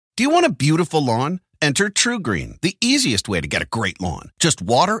Do you want a beautiful lawn? Enter TruGreen, the easiest way to get a great lawn. Just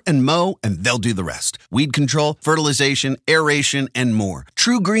water and mow, and they'll do the rest. Weed control, fertilization, aeration, and more.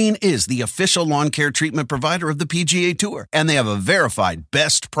 TruGreen is the official lawn care treatment provider of the PGA Tour, and they have a verified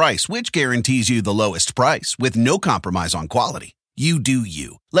best price, which guarantees you the lowest price with no compromise on quality. You do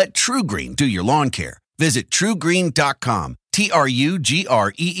you. Let TruGreen do your lawn care. Visit TruGreen.com,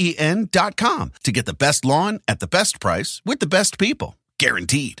 TruGreen.com, to get the best lawn at the best price with the best people.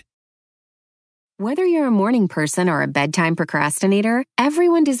 Guaranteed. Whether you're a morning person or a bedtime procrastinator,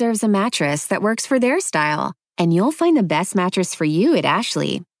 everyone deserves a mattress that works for their style. And you'll find the best mattress for you at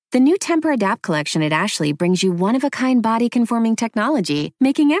Ashley. The new Temper-Adapt collection at Ashley brings you one-of-a-kind body-conforming technology,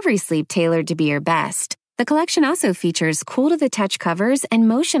 making every sleep tailored to be your best. The collection also features cool-to-the-touch covers and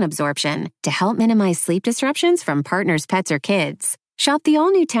motion absorption to help minimize sleep disruptions from partners, pets, or kids. Shop the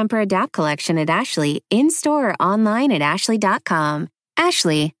all-new Temper-Adapt collection at Ashley, in-store or online at ashley.com.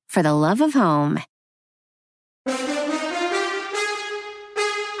 Ashley, for the love of home.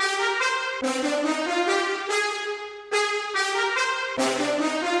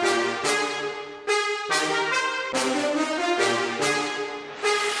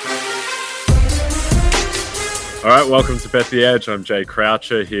 All right, welcome to Bet the Edge. I'm Jay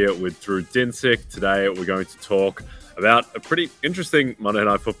Croucher here with Drew Dinsick. Today we're going to talk about a pretty interesting Monday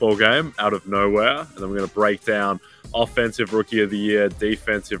Night Football game out of nowhere, and then we're going to break down Offensive Rookie of the Year,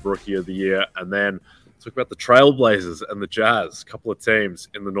 Defensive Rookie of the Year, and then talk about the Trailblazers and the Jazz, a couple of teams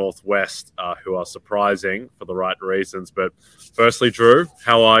in the Northwest who are surprising for the right reasons. But firstly, Drew,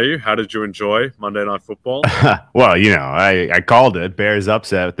 how are you? How did you enjoy Monday Night Football? Well, you know, I called it. Bears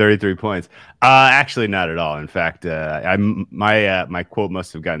upset, 33 points. Actually, not at all. In fact, my quote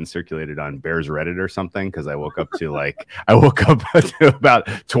must have gotten circulated on Bears Reddit or something, because I woke up to about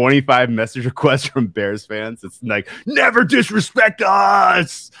 25 message requests from Bears fans. It's like, never disrespect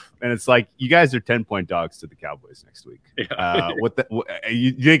us. And it's like, you guys are 10-point dogs to the Cowboys next week. Yeah. Do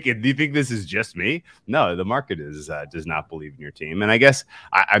you think this is just me? No, the market does not believe in your team. And I guess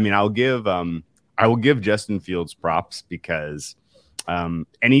I will give Justin Fields props, because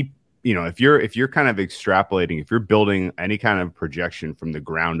if you're kind of extrapolating, if you're building any kind of projection from the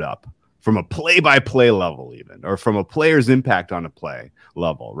ground up, from a play-by-play level even, or from a player's impact on a play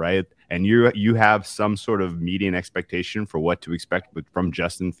level, right? And you have some sort of median expectation for what to expect from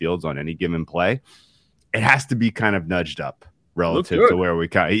Justin Fields on any given play, it has to be kind of nudged up relative to where we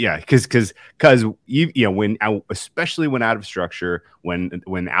kind of, because when especially when out of structure,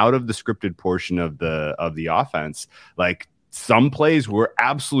 when out of the scripted portion of the offense, like some plays were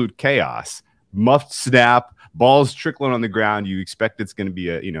absolute chaos, muffed snap, balls trickling on the ground. You expect it's going to be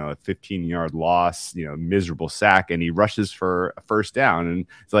a 15-yard loss, miserable sack, and he rushes for a first down. And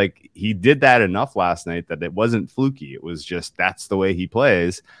it's like, he did that enough last night that it wasn't fluky. It was just, that's the way he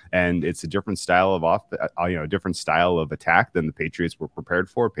plays, and it's a different style of different style of attack than the Patriots were prepared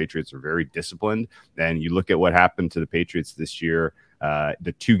for. Patriots are very disciplined, and you look at what happened to the Patriots this year.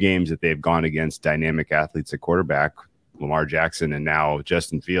 The two games that they've gone against dynamic athletes at quarterback, Lamar Jackson and now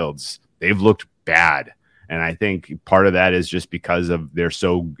Justin Fields, they've looked bad. And I think part of that is just because of they're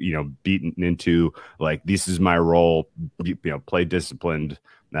so, beaten into, like, this is my role, play disciplined,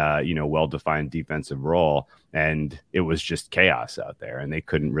 well-defined defensive role. And it was just chaos out there, and they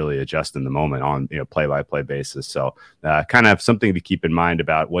couldn't really adjust in the moment on, play-by-play basis. So kind of something to keep in mind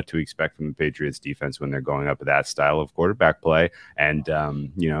about what to expect from the Patriots defense when they're going up with that style of quarterback play. And,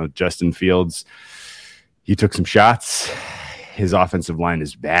 Justin Fields, he took some shots. His offensive line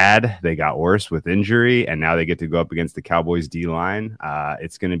is bad. They got worse with injury, and now they get to go up against the Cowboys D-line.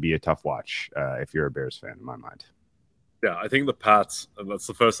 It's going to be a tough watch if you're a Bears fan, in my mind. Yeah, I think the Pats, that's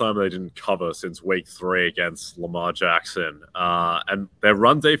the first time they didn't cover since week 3 against Lamar Jackson. And their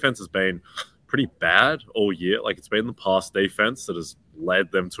run defense has been pretty bad all year. Like, it's been the pass defense that has led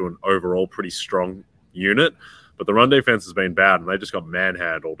them to an overall pretty strong unit. But the run defense has been bad, and they just got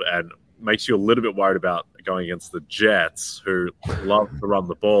manhandled, and makes you a little bit worried about going against the Jets, who love to run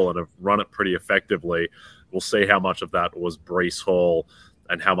the ball and have run it pretty effectively. We'll see how much of that was Breece Hall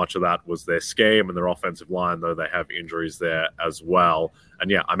and how much of that was their scheme and their offensive line, though they have injuries there as well. And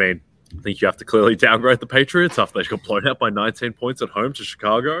yeah, I think you have to clearly downgrade the Patriots after they got blown out by 19 points at home to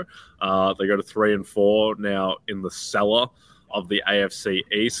Chicago. They go to 3-4 now in the cellar of the AFC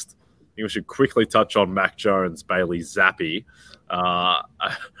East. I think we should quickly touch on Mac Jones, Bailey Zappi.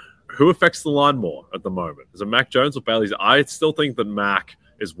 Who affects the line more at the moment? Is it Mac Jones or Bailey? I still think that Mac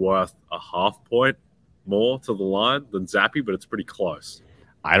is worth a half point more to the line than Zappi, but it's pretty close.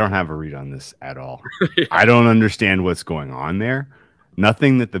 I don't have a read on this at all. Yeah. I don't understand what's going on there.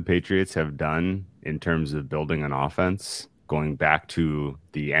 Nothing that the Patriots have done in terms of building an offense going back to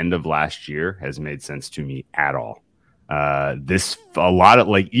the end of last year has made sense to me at all. A lot of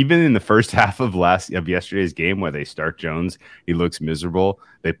like even in the first half of yesterday's game where they start Jones, he looks miserable.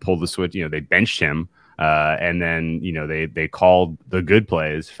 They pull the switch, they benched him. And then, they called the good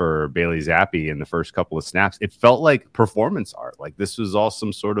plays for Bailey Zappi in the first couple of snaps. It felt like performance art. Like this was all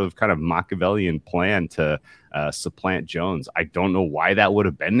some sort of kind of Machiavellian plan to supplant Jones. I don't know why that would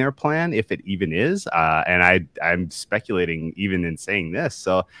have been their plan, if it even is. And I'm speculating even in saying this.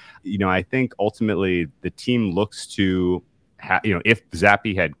 So, I think ultimately the team looks to, if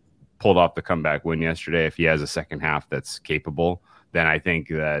Zappi had pulled off the comeback win yesterday, if he has a second half that's capable, then I think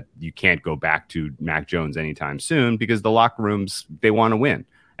that you can't go back to Mac Jones anytime soon because the locker rooms, they want to win.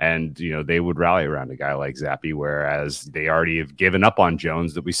 And, they would rally around a guy like Zappi, whereas they already have given up on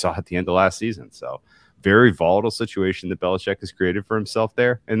Jones that we saw at the end of last season. So very volatile situation that Belichick has created for himself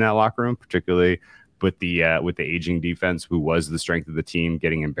there in that locker room, particularly with the aging defense, who was the strength of the team,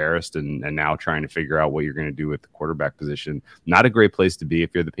 getting embarrassed and now trying to figure out what you're going to do with the quarterback position. Not a great place to be if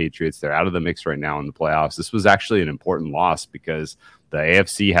you're the Patriots. They're out of the mix right now in the playoffs. This was actually an important loss because the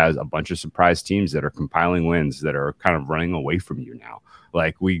AFC has a bunch of surprise teams that are compiling wins that are kind of running away from you now.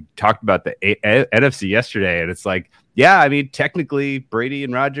 Like we talked about the NFC yesterday, and it's like, yeah, I mean, technically Brady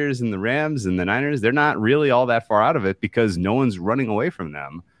and Rodgers and the Rams and the Niners, they're not really all that far out of it because no one's running away from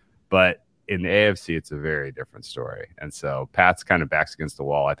them. But in the AFC, it's a very different story. And so Pat's kind of backs against the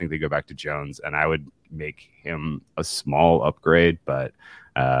wall. I think they go back to Jones, and I would make him a small upgrade, but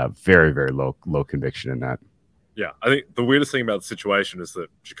very, very low conviction in that. Yeah, I think the weirdest thing about the situation is that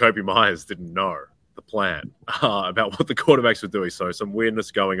Jacoby Myers didn't know the plan about what the quarterbacks were doing. So some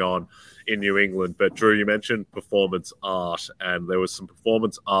weirdness going on in New England. But Drew, you mentioned performance art, and there was some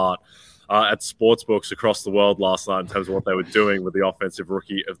performance art at sportsbooks across the world last night in terms of what they were doing with the offensive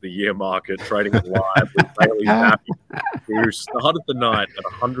rookie of the year market, trading it live with Bailey Zappi, who started the night at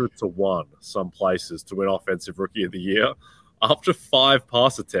 100-1 some places to win offensive rookie of the year. After 5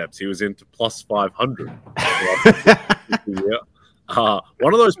 pass attempts, he was into plus 500.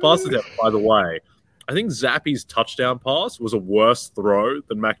 One of those pass attempts, by the way, I think Zappi's touchdown pass was a worse throw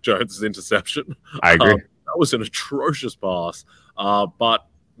than Mac Jones' interception. I agree. That was an atrocious pass. But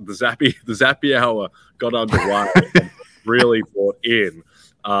the Zappi hour got underway and really brought in.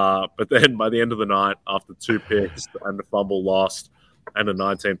 But then by the end of the night, after 2 picks and a fumble lost and a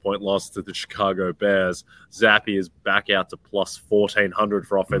 19-point loss to the Chicago Bears, Zappi is back out to plus 1,400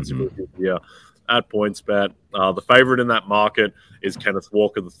 for offensive rookie of the year at PointsBet. The favorite in that market is Kenneth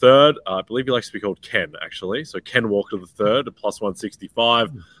Walker III. I believe he likes to be called Ken, actually. So Ken Walker III at plus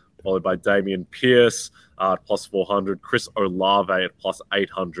 165, followed by Damian Pierce at plus 400, Chris Olave at plus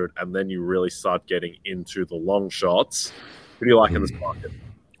 800, and then you really start getting into the long shots. Who do you like in this market?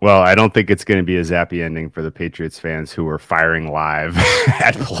 Well, I don't think it's going to be a Zappi ending for the Patriots fans who are firing live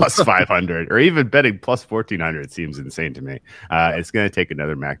at plus 500 or even betting plus 1,400. Seems insane to me. It's going to take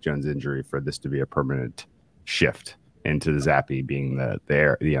another Mac Jones injury for this to be a permanent shift into the Zappi being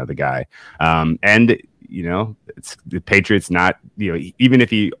the guy. And it's the Patriots not, even if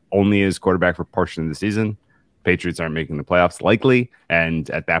he only is quarterback for a portion of the season, Patriots aren't making the playoffs likely. And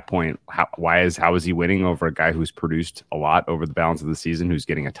at that point, how is he winning over a guy who's produced a lot over the balance of the season, who's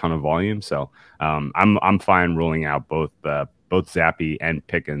getting a ton of volume? So I'm fine ruling out both Zappi and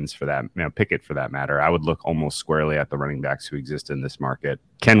Pickens for that, Pickett for that matter. I would look almost squarely at the running backs who exist in this market.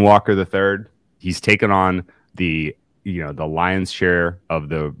 Ken Walker III, he's taken on the lion's share of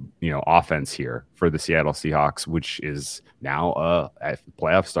the offense here for the Seattle Seahawks, which is now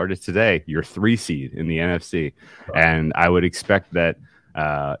playoff started today, your 3 seed in the NFC. And I would expect that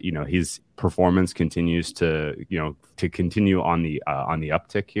his performance continues to continue on the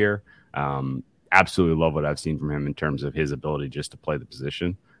uptick here. Absolutely love what I've seen from him in terms of his ability just to play the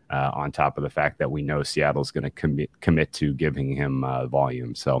position. On top of the fact that we know Seattle's going to commit to giving him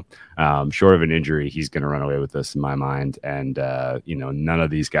volume. So short of an injury, he's going to run away with this in my mind. And, none of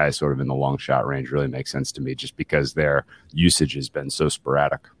these guys sort of in the long shot range really makes sense to me just because their usage has been so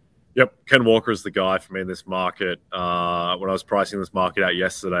sporadic. Yep. Ken Walker is the guy for me in this market. When I was pricing this market out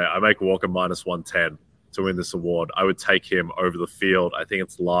yesterday, I make Walker minus 110 to win this award. I would take him over the field. I think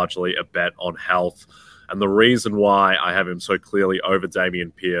it's largely a bet on health. And the reason why I have him so clearly over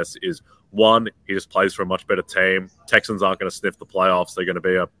Damian Pierce is, one, he just plays for a much better team. Texans aren't going to sniff the playoffs. They're going to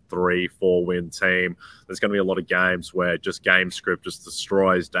be a 3-4 win team. There's going to be a lot of games where just game script just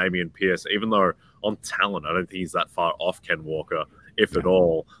destroys Damian Pierce, even though on talent, I don't think he's that far off Ken Walker, if at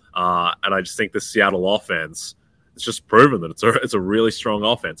all. And I just think the Seattle offense, it's just proven that it's a really strong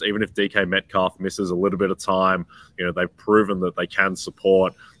offense. Even if DK Metcalf misses a little bit of time, they've proven that they can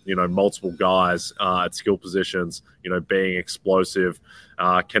support multiple guys at skill positions, being explosive.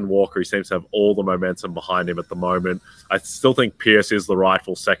 Ken Walker, he seems to have all the momentum behind him at the moment. I still think Pierce is the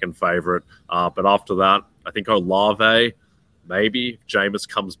rightful second favorite. But after that, I think Olave, maybe. If Jameis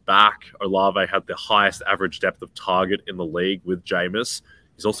comes back. Olave had the highest average depth of target in the league with Jameis.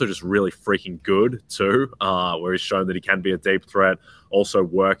 He's also just really freaking good too, where he's shown that he can be a deep threat, also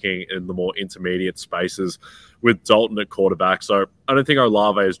working in the more intermediate spaces with Dalton at quarterback. So I don't think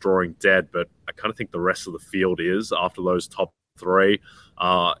Olave is drawing dead, but I kind of think the rest of the field is after those top three.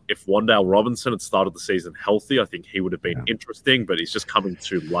 If Wan'Dale Robinson had started the season healthy, I think he would have been interesting, but he's just coming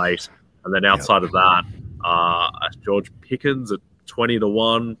too late. And then outside of that, George Pickens at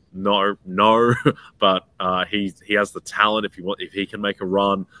 20-1, no, but he has the talent. If he can make a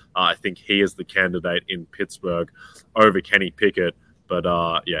run, I think he is the candidate in Pittsburgh over Kenny Pickett. But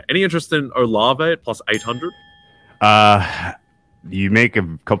any interest in Olave at plus 800? You make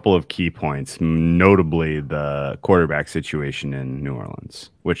a couple of key points, notably the quarterback situation in New Orleans,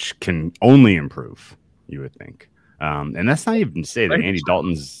 which can only improve, you would think. And that's not even to say that Andy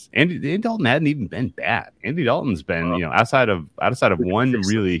Dalton hadn't even been bad. Andy Dalton's been, outside of one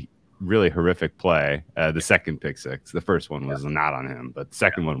really, really horrific play, the second pick six. The first one was not on him, but the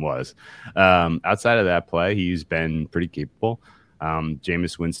second one was. Outside of that play, he's been pretty capable.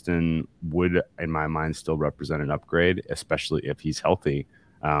 Jameis Winston would, in my mind, still represent an upgrade, especially if he's healthy.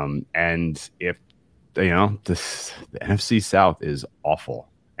 And if the NFC South is awful.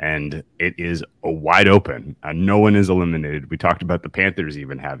 And it is wide open. No one is eliminated. We talked about the Panthers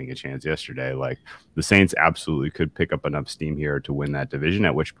even having a chance yesterday. Like, the Saints absolutely could pick up enough steam here to win that division,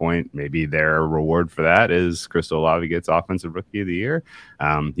 at which point maybe their reward for that is Chris Olave gets Offensive Rookie of the Year.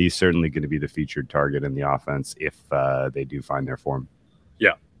 He's certainly going to be the featured target in the offense if they do find their form.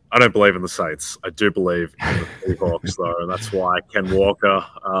 Yeah. I don't believe in the Saints. I do believe in the Seahawks, though, and that's why Ken Walker,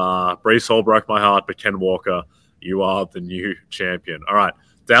 Breece Hall broke my heart, but Ken Walker, you are the new champion. All right.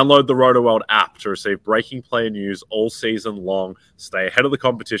 Download the RotoWorld app to receive breaking player news all season long. Stay ahead of the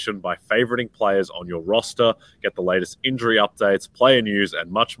competition by favoriting players on your roster. Get the latest injury updates, player news, and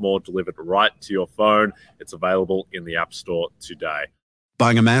much more delivered right to your phone. It's available in the App Store today.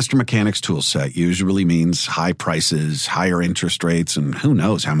 Buying a Master Mechanics tool set usually means high prices, higher interest rates, and who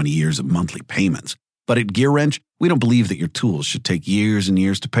knows how many years of monthly payments. But at Gear Wrench, we don't believe that your tools should take years and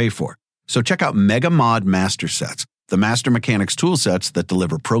years to pay for. So check out Mega Mod Master Sets, the Master Mechanics tool sets that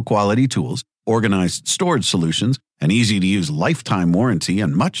deliver pro-quality tools, organized storage solutions, an easy-to-use lifetime warranty,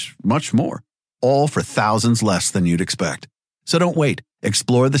 and much, much more. All for thousands less than you'd expect. So don't wait.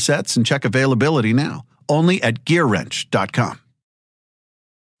 Explore the sets and check availability now. Only at GearWrench.com.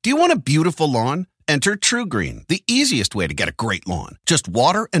 Do you want a beautiful lawn? Enter TruGreen, the easiest way to get a great lawn. Just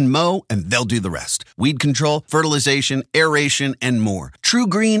water and mow, and they'll do the rest. Weed control, fertilization, aeration, and more.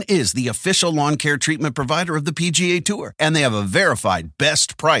 TruGreen is the official lawn care treatment provider of the PGA Tour, and they have a verified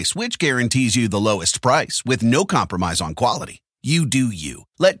best price, which guarantees you the lowest price with no compromise on quality. You do you.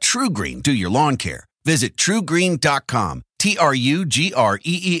 Let TruGreen do your lawn care. Visit TruGreen.com,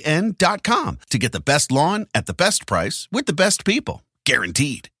 TruGreen.com, to get the best lawn at the best price with the best people.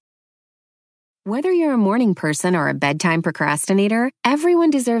 Guaranteed. Whether you're a morning person or a bedtime procrastinator,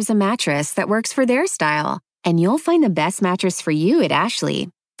 everyone deserves a mattress that works for their style. And you'll find the best mattress for you at Ashley.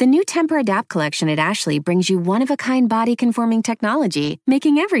 The new Tempur-Adapt collection at Ashley brings you one-of-a-kind body-conforming technology,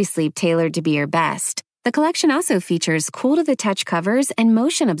 making every sleep tailored to be your best. The collection also features cool-to-the-touch covers and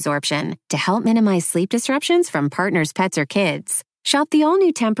motion absorption to help minimize sleep disruptions from partners, pets, or kids. Shop the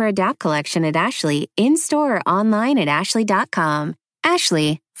all-new Tempur-Adapt collection at Ashley, in-store or online at ashley.com.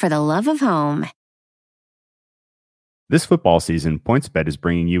 Ashley, for the love of home. This football season, PointsBet is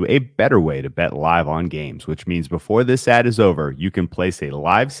bringing you a better way to bet live on games, which means before this ad is over, you can place a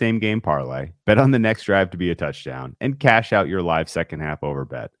live same-game parlay, bet on the next drive to be a touchdown, and cash out your live second-half over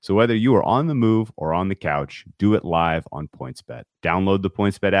bet. So whether you are on the move or on the couch, do it live on PointsBet. Download the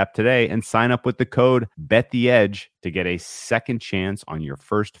PointsBet app today and sign up with the code BETTHEEDGE to get a second chance on your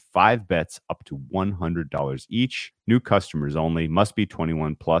first 5 bets up to $100 each. New customers only, must be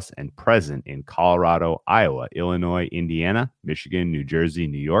 21 plus and present in Colorado, Iowa, Illinois, Indiana, Michigan, New Jersey,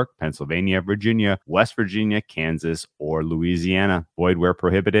 New York, Pennsylvania, Virginia, West Virginia, Kansas, or Louisiana. Void where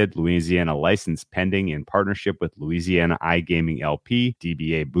prohibited. Louisiana license pending in partnership with Louisiana iGaming LP,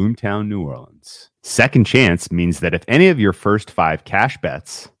 DBA Boomtown, New Orleans. Second chance means that if any of your first 5 cash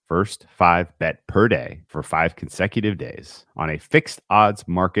bets, first 5 bet per day for 5 consecutive days on a fixed odds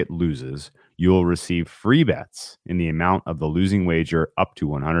market loses, you will receive free bets in the amount of the losing wager up to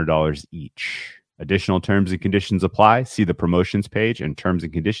 $100 each. Additional terms and conditions apply. See the promotions page and terms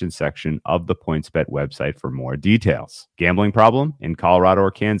and conditions section of the PointsBet website for more details. Gambling problem? In Colorado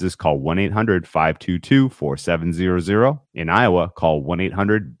or Kansas, call 1-800-522-4700. In Iowa, call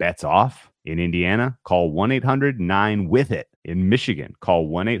 1-800-BETS-OFF. In Indiana, call 1-800-9-WITH-IT. In Michigan, call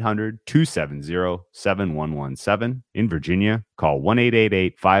 1-800-270-7117. In Virginia, call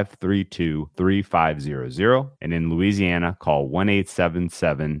 1-888-532-3500. And in Louisiana, call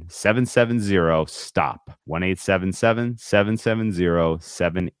 1-877-770-STOP.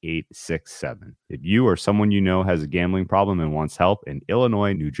 1-877-770-7867. If you or someone you know has a gambling problem and wants help in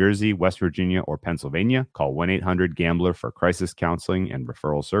Illinois, New Jersey, West Virginia, or Pennsylvania, call 1-800-GAMBLER for crisis counseling and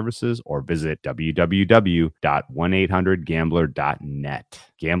referral services, or visit www.1800gambler.net.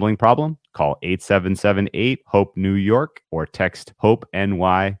 Gambling problem? Call 877-8-HOPE-NEW YORK or text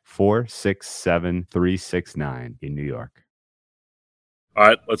HOPE-NY 467-369 in New York. All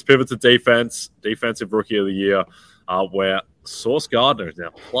right, let's pivot to defense. Defensive Rookie of the Year, where Sauce Gardner is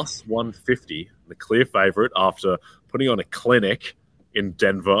now plus 150, the clear favorite after putting on a clinic in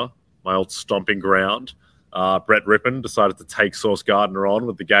Denver, my old stomping ground. Brett Rippon decided to take Sauce Gardner on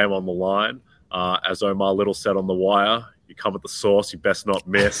with the game on the line. As Omar Little said on The Wire, you come at the Sauce, you best not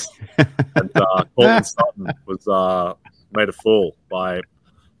miss. And Courtland Sutton was made a fool by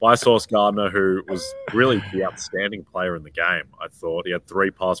Sauce Gardner, who was really the outstanding player in the game, I thought. He had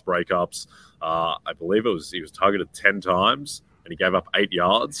 3 pass breakups. I believe he was targeted 10 times, and he gave up 8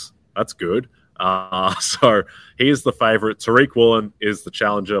 yards. That's good. So he is the favorite. Tariq Woolen is the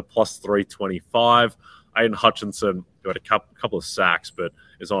challenger, plus 325. Aiden Hutchinson, who had a couple of sacks, but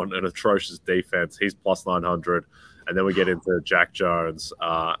is on an atrocious defense. He's plus 900. And then we get into Jack Jones.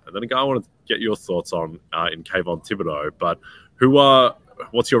 And then a guy I want to get your thoughts on in Kayvon Thibodeau. But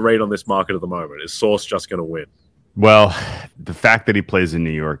what's your read on this market at the moment? Is Sauce just going to win? Well, the fact that he plays in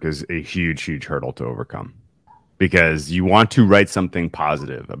New York is a huge, huge hurdle to overcome, because you want to write something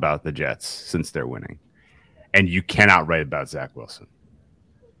positive about the Jets since they're winning, and you cannot write about Zach Wilson.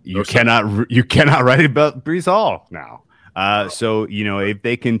 You cannot write about Breece Hall now. So, if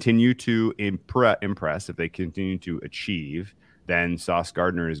they continue to impress, if they continue to achieve, then Sauce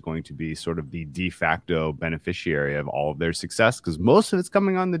Gardner is going to be sort of the de facto beneficiary of all of their success, because most of it's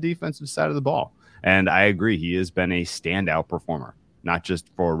coming on the defensive side of the ball. And I agree, he has been a standout performer, not just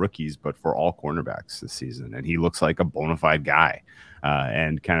for rookies, but for all cornerbacks this season. And he looks like a bona fide guy.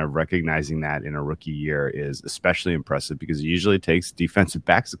 And kind of recognizing that in a rookie year is especially impressive, because it usually takes defensive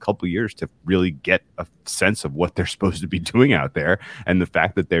backs a couple years to really get a sense of what they're supposed to be doing out there. And the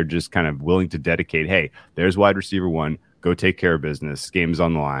fact that they're just kind of willing to dedicate, hey, there's wide receiver 1, go take care of business, game's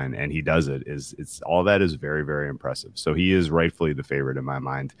on the line, and he does it. It's all that is very, very impressive. So he is rightfully the favorite in my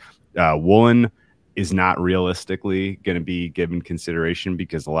mind. Woolen is not realistically going to be given consideration,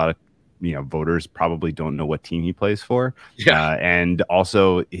 because a lot of voters probably don't know what team he plays for. Yeah. And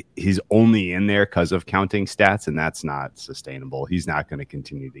also he's only in there because of counting stats, and that's not sustainable. He's not going to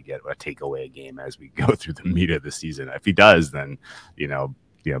continue to get a takeaway game as we go through the meat of the season. If he does, then,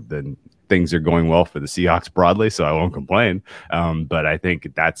 then things are going well for the Seahawks broadly, so I won't complain. But I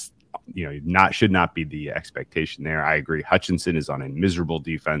think that's, should not be the expectation there. I agree. Hutchinson is on a miserable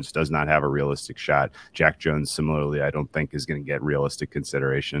defense, does not have a realistic shot. Jack Jones, similarly, I don't think is going to get realistic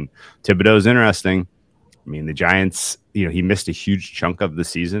consideration. Thibodeau is interesting. I mean, the Giants, he missed a huge chunk of the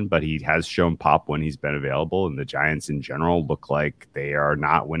season, but he has shown pop when he's been available. And the Giants in general look like they are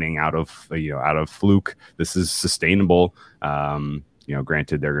not winning out of fluke. This is sustainable.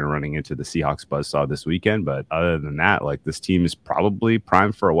 Granted, they're going to running into the Seahawks buzzsaw this weekend, but other than that, this team is probably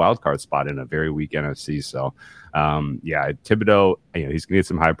primed for a wild card spot in a very weak NFC. So, Thibodeau, he's going to get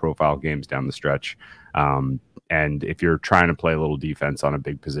some high profile games down the stretch. And if you're trying to play a little defense on a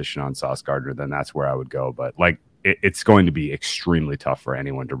big position on Sauce Gardner, then that's where I would go. But it's going to be extremely tough for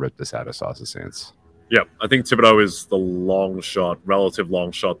anyone to rip this out of Sauce's hands. Yeah, I think Thibodeau is the relative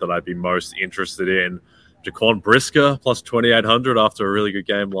long shot that I'd be most interested in. Jaquan Brisker plus 2,800 after a really good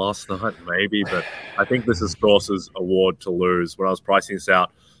game last night, maybe. But I think this is Sauce's award to lose. When I was pricing this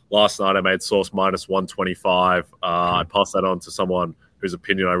out last night, I made Sauce minus 125. I passed that on to someone whose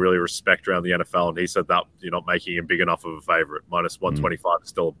opinion I really respect around the NFL, and he said that you're not making him big enough of a favorite. Minus 125 is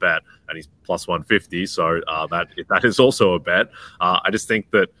still a bet, and he's plus 150, so that is also a bet. I just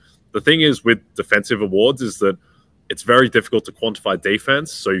think that the thing is with defensive awards is that it's very difficult to quantify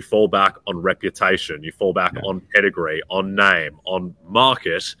defense, so you fall back on reputation, you fall back on pedigree, on name, on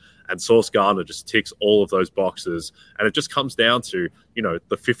market, and Sauce Gardner just ticks all of those boxes. And it just comes down to,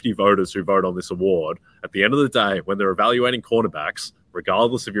 the 50 voters who vote on this award. At the end of the day, when they're evaluating cornerbacks,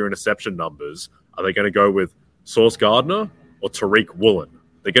 regardless of your interception numbers, are they going to go with Sauce Gardner or Tariq Woolen?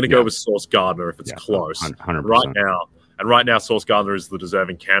 They're going to go with Sauce Gardner if it's close. 100%. Right now, Sauce Gardner is the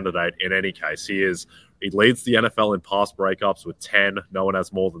deserving candidate in any case. He leads the NFL in pass breakups with 10. No one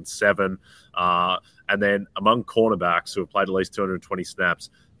has more than 7. And then among cornerbacks who have played at least 220 snaps,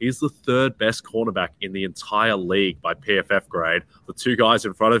 he's the 3rd best cornerback in the entire league by PFF grade. The 2 guys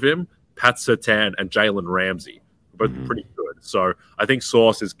in front of him, Pat Surtain and Jalen Ramsey, both pretty good. So I think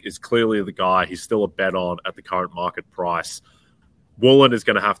Sauce is clearly the guy. He's still a bet on at the current market price. Woolen is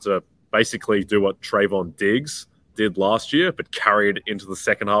going to have to basically do what Trayvon Diggs did last year, but carried into the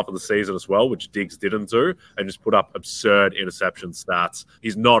second half of the season as well, which Diggs didn't do, and just put up absurd interception stats.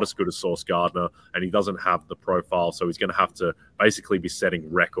 He's not as good as Sauce Gardner, and he doesn't have the profile, so he's going to have to basically be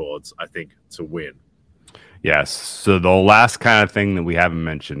setting records, I think, to win. Yes. So the last kind of thing that we haven't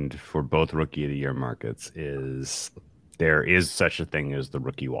mentioned for both Rookie of the Year markets is there is such a thing as the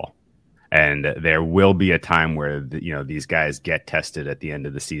rookie wall. And there will be a time where these guys get tested at the end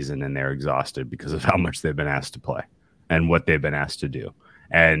of the season and they're exhausted because of how much they've been asked to play and what they've been asked to do.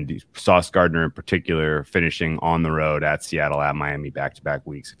 And Sauce Gardner in particular, finishing on the road at Seattle, at Miami, back-to-back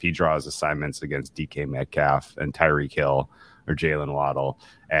weeks. If he draws assignments against DK Metcalf and Tyreek Hill or Jalen Waddle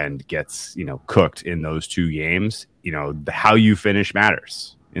and gets cooked in those 2 games, how you finish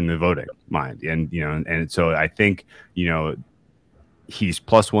matters in the voting mind. And so I think he's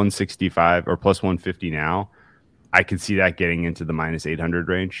plus 165 or plus 150 now. I could see that getting into the minus 800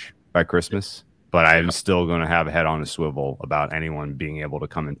 range by Christmas, but I'm still going to have a head on a swivel about anyone being able to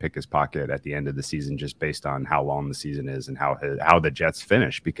come and pick his pocket at the end of the season, just based on how long the season is and how the Jets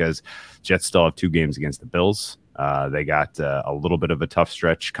finish, because Jets still have 2 games against the Bills. They got a little bit of a tough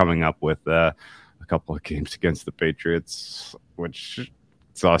stretch coming up with a couple of games against the Patriots, which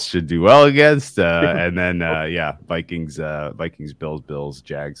Sauce should do well against, and then Vikings, Bills,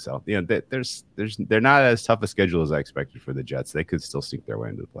 Jags. So they're not as tough a schedule as I expected for the Jets. They could still sneak their way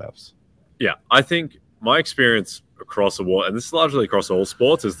into the playoffs. Yeah, I think my experience across the board, and this is largely across all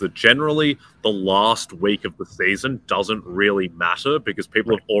sports, is that generally the last week of the season doesn't really matter because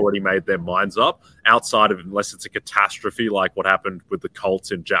people have already made their minds up, outside of, unless it's a catastrophe like what happened with the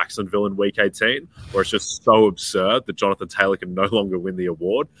Colts in Jacksonville in Week 18, where it's just so absurd that Jonathan Taylor can no longer win the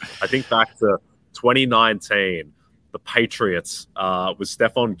award. I think back to 2019, the Patriots with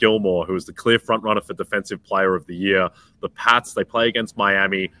Stephon Gilmore, who was the clear frontrunner for Defensive Player of the Year. The Pats, they play against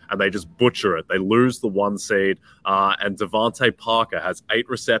Miami, and they just butcher it. They lose the 1 seed, and Devontae Parker has 8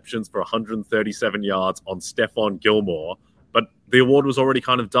 receptions for 137 yards on Stephon Gilmore, but the award was already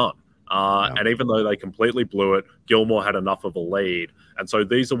kind of done. And even though they completely blew it, Gilmore had enough of a lead. And so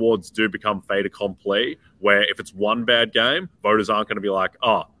these awards do become fait accompli, where if it's one bad game, voters aren't going to be like,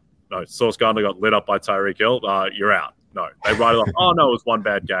 oh, no, Sauce Gardner got lit up by Tyreek Hill. You're out. No, they write it off. Oh, no, it was one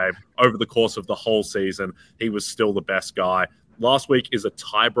bad game. Over the course of the whole season, he was still the best guy. Last week is a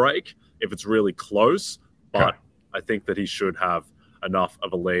tie break if it's really close, but I think that he should have enough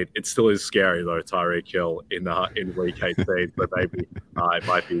of a lead. It still is scary, though, Tyreek Hill in Week 18, but maybe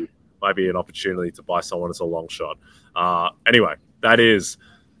it might be an opportunity to buy someone as a long shot. Anyway, that is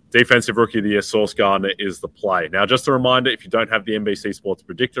Defensive Rookie of the Year. Sauce Gardner is the play. Now, just a reminder, if you don't have the NBC Sports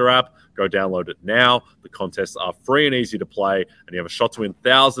Predictor app, go download it now. The contests are free and easy to play, and you have a shot to win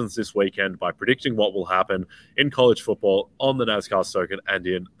thousands this weekend by predicting what will happen in college football, on the NASCAR circuit, and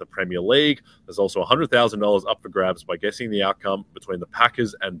in the Premier League. There's also $100,000 up for grabs by guessing the outcome between the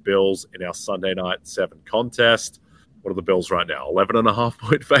Packers and Bills in our Sunday Night 7 contest. What are the Bills right now?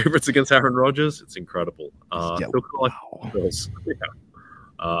 11.5-point favorites against Aaron Rodgers? It's incredible. Bills. Yeah.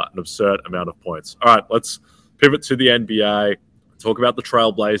 An absurd amount of points. All right, let's pivot to the NBA, talk about the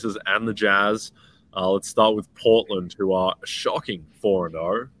Trailblazers and the Jazz. Let's start with Portland, who are a shocking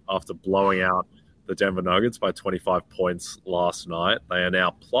 4-0 after blowing out the Denver Nuggets by 25 points last night. They are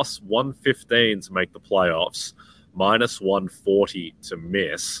now plus 115 to make the playoffs, minus 140 to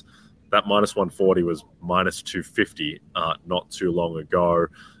miss. That minus 140 was minus 250 not too long ago.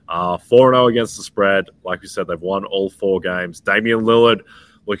 4-0 against the spread. Like we said, they've won all 4 games. Damian Lillard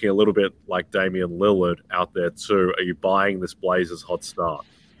looking a little bit like Damian Lillard out there too. Are you buying this Blazers hot start?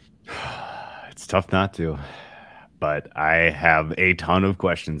 It's tough not to, but I have a ton of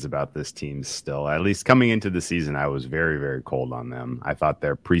questions about this team still. At least coming into the season, I was very, very cold on them. I thought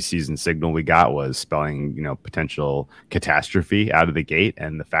their preseason signal we got was spelling, potential catastrophe out of the gate.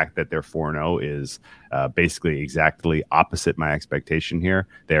 And the fact that they're 4-0 is basically exactly opposite my expectation here.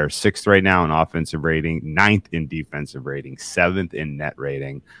 They are 6th right now in offensive rating, 9th in defensive rating, 7th in net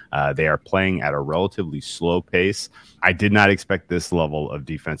rating. They are playing at a relatively slow pace. I did not expect this level of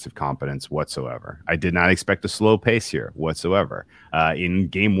defensive competence whatsoever. I did not expect a slow pace here whatsoever. In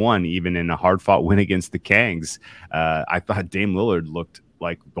game 1, even in a hard-fought win against the Kangs, I thought Dame Lillard looked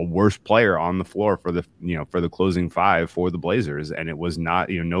like the worst player on the floor for the closing five for the Blazers, and it was not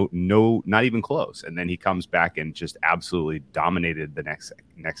not even close. And then he comes back and just absolutely dominated the next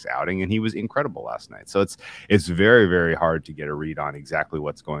outing, and he was incredible last night. So it's very, very hard to get a read on exactly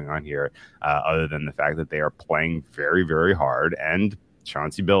what's going on here, other than the fact that they are playing very, very hard. And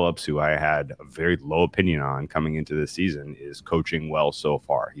Chauncey Billups, who I had a very low opinion on coming into this season, is coaching well so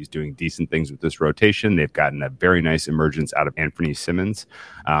far. He's doing decent things with this rotation. They've gotten a very nice emergence out of Anthony Simmons.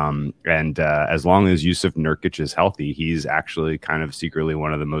 And as long as Yusuf Nurkic is healthy, he's actually kind of secretly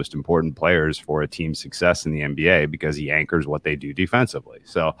one of the most important players for a team's success in the NBA, because he anchors what they do defensively.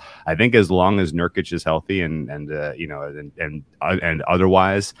 So I think as long as Nurkic is healthy and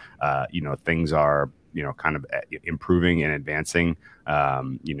otherwise, things are kind of improving and advancing,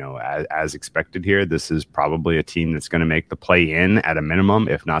 as expected here. This is probably a team that's going to make the play-in at a minimum,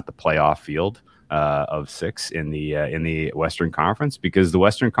 if not the playoff field of 6 in the Western Conference, because the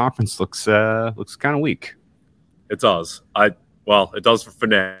Western Conference looks kind of weak. It does. It does for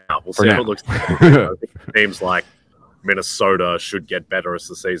now. We'll see how it looks. Teams like Minnesota should get better as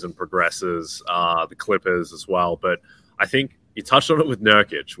the season progresses. The Clippers as well, but I think you touched on it with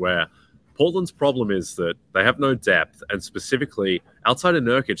Nurkic, where Portland's problem is that they have no depth, and specifically outside of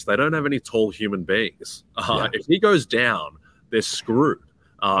Nurkic, they don't have any tall human beings. If he goes down, they're screwed.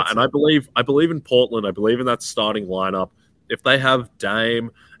 And I believe in Portland. I believe in that starting lineup. If they have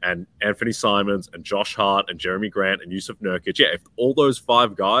Dame and Anthony Simons and Josh Hart and Jeremy Grant and Yusuf Nurkic, if all those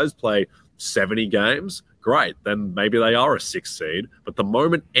 5 guys play 70 games, great. Then maybe they are a 6th seed. But the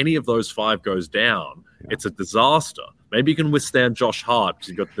moment any of those 5 goes down, it's a disaster. Maybe you can withstand Josh Hart because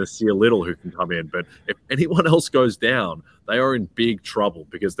you've got Nasir Little who can come in. But if anyone else goes down, they are in big trouble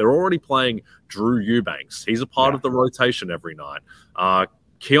because they're already playing Drew Eubanks. He's a part of the rotation every night.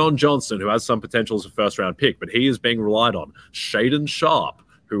 Keon Johnson, who has some potential as a first-round pick, but he is being relied on. Shaedon Sharpe,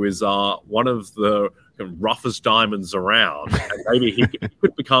 who is one of the roughest diamonds around, and maybe he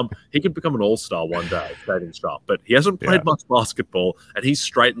could become an all-star one day, Shaedon Sharpe. But he hasn't played much basketball, and he's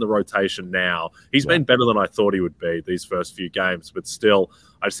straight in the rotation now. He's been better than I thought he would be these first few games, but still,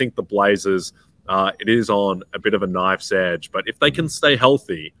 I just think the Blazers, it is on a bit of a knife's edge. But if they can stay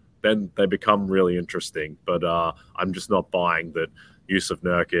healthy, then they become really interesting. But I'm just not buying that Yusuf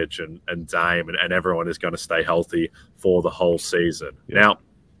Nurkic and Dame and everyone is going to stay healthy for the whole season. Now,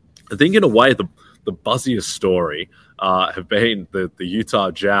 I think in a way, the buzziest story have been the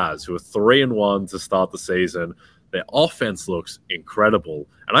Utah Jazz, who are 3-1 to start the season. Their offense looks incredible.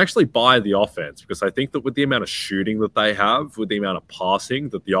 And I actually buy the offense because I think that with the amount of shooting that they have, with the amount of passing,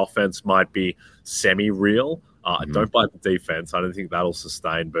 that the offense might be semi-real. I don't buy the defense. I don't think that'll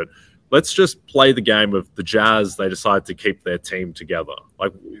sustain. But let's just play the game of the Jazz. They decide to keep their team together.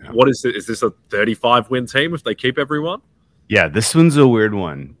 What is it? Is this a 35-win team if they keep everyone? Yeah, this one's a weird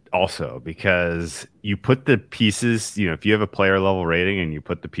one also because you put the pieces, if you have a player level rating and you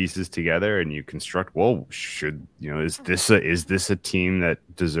put the pieces together and you construct, is this a team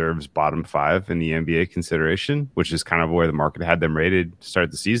that deserves bottom 5 in the NBA consideration, which is kind of where the market had them rated to start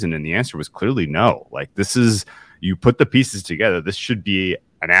the season. And the answer was clearly no. You put the pieces together. This should be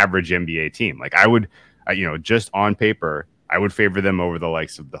an average NBA team. I would, just on paper, I would favor them over the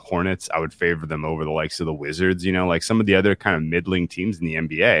likes of the Hornets. I would favor them over the likes of the Wizards. Some of the other kind of middling teams in the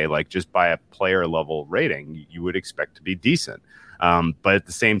NBA, just by a player level rating, you would expect to be decent. But at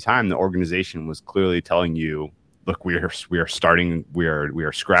the same time, the organization was clearly telling you, look, we are scrapping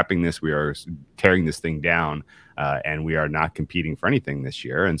this, we are tearing this thing down, and we are not competing for anything this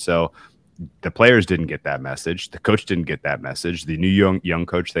year. And so the players didn't get that message. The coach didn't get that message. The new young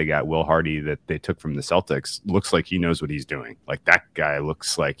coach they got, Will Hardy, that they took from the Celtics, looks like he knows what he's doing. That guy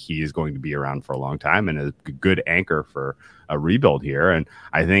looks like he is going to be around for a long time and a good anchor for a rebuild here. And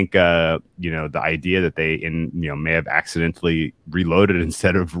I think, the idea that they may have accidentally reloaded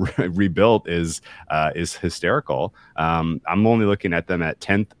instead of rebuilt is hysterical. I'm only looking at them at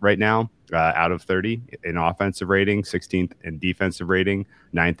 10th right now. Out of 30 in offensive rating, 16th in defensive rating,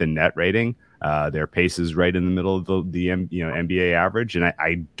 9th in net rating. Their pace is right in the middle of the NBA average, and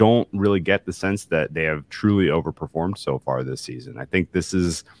I don't really get the sense that they have truly overperformed so far this season. I think this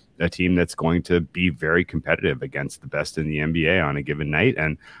is a team that's going to be very competitive against the best in the NBA on a given night,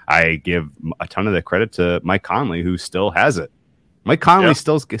 and I give a ton of the credit to Mike Conley, who still has it. Mike Conley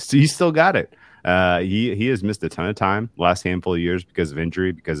still got it. He has missed a ton of time last handful of years because of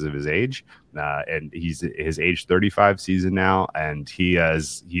injury, because of his age, and he's his age 35 season now, and he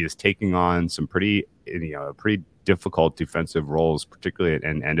is taking on some pretty difficult defensive roles, particularly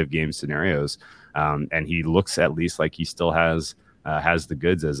in end of game scenarios, and he looks at least like he still has has the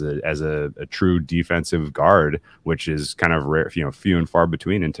goods as a true defensive guard, which is kind of rare, few and far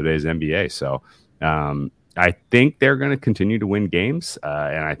between in today's NBA. So I think they're going to continue to win games,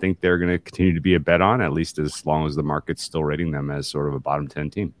 and I think they're going to continue to be a bet on, at least as long as the market's still rating them as sort of a bottom 10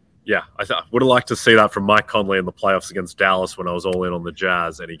 team. Yeah, I would have liked to see that from Mike Conley in the playoffs against Dallas when I was all in on the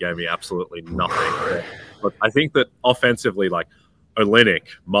Jazz, and he gave me absolutely nothing. But I think that offensively, like Olynyk,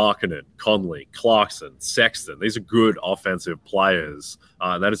 Markkanen, Conley, Clarkson, Sexton, these are good offensive players.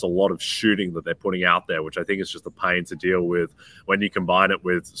 And that is a lot of shooting that they're putting out there, which I think is just a pain to deal with when you combine it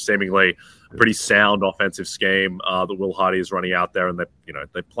with seemingly a pretty sound offensive scheme that Will Hardy is running out there, and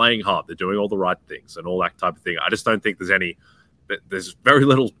they're playing hard, they're doing all the right things and all that type of thing. I just don't think there's very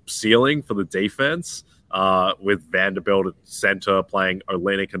little ceiling for the defense with Vanderbilt at center playing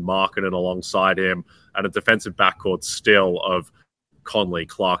Olynyk and Markkanen alongside him, and a defensive backcourt still of Conley,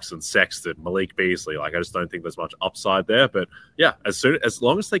 Clarkson, Sexton, Malik Beasley. Like, I just don't think there's much upside there. But yeah, as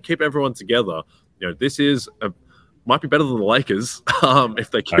long as they keep everyone together, this might be better than the Lakers if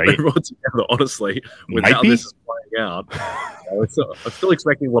they keep everyone together. Honestly, with how this is playing out, I'm still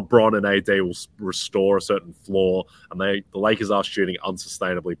expecting LeBron and AD will restore a certain floor, and the Lakers are shooting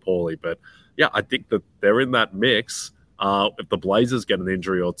unsustainably poorly. But yeah, I think that they're in that mix. If the Blazers get an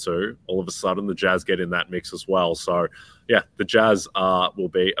injury or two, all of a sudden the Jazz get in that mix as well. So, yeah, the Jazz will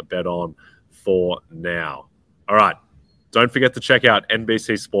be a bet on for now. All right. Don't forget to check out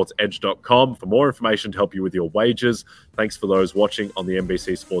NBCSportsEdge.com for more information to help you with your wagers. Thanks for those watching on the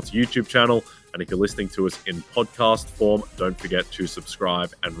NBC Sports YouTube channel. And if you're listening to us in podcast form, don't forget to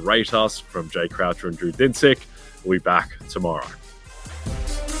subscribe and rate us. From Jay Croucher and Drew Dinsick, we'll be back tomorrow.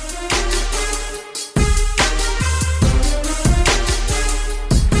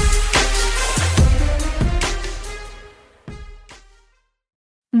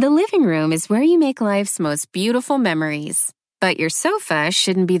 The living room is where you make life's most beautiful memories. But your sofa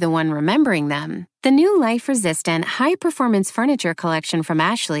shouldn't be the one remembering them. The new life-resistant, high-performance furniture collection from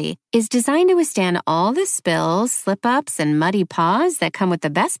Ashley is designed to withstand all the spills, slip-ups, and muddy paws that come with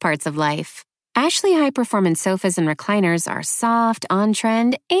the best parts of life. Ashley high-performance sofas and recliners are soft,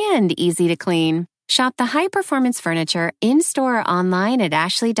 on-trend, and easy to clean. Shop the high-performance furniture in-store or online at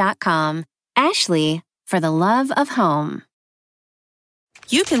ashley.com. Ashley, for the love of home.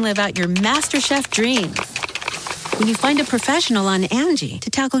 You can live out your MasterChef dreams when you find a professional on Angie to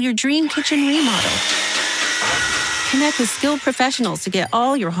tackle your dream kitchen remodel. Connect with skilled professionals to get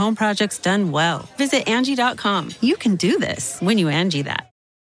all your home projects done well. Visit Angie.com. You can do this when you Angie that.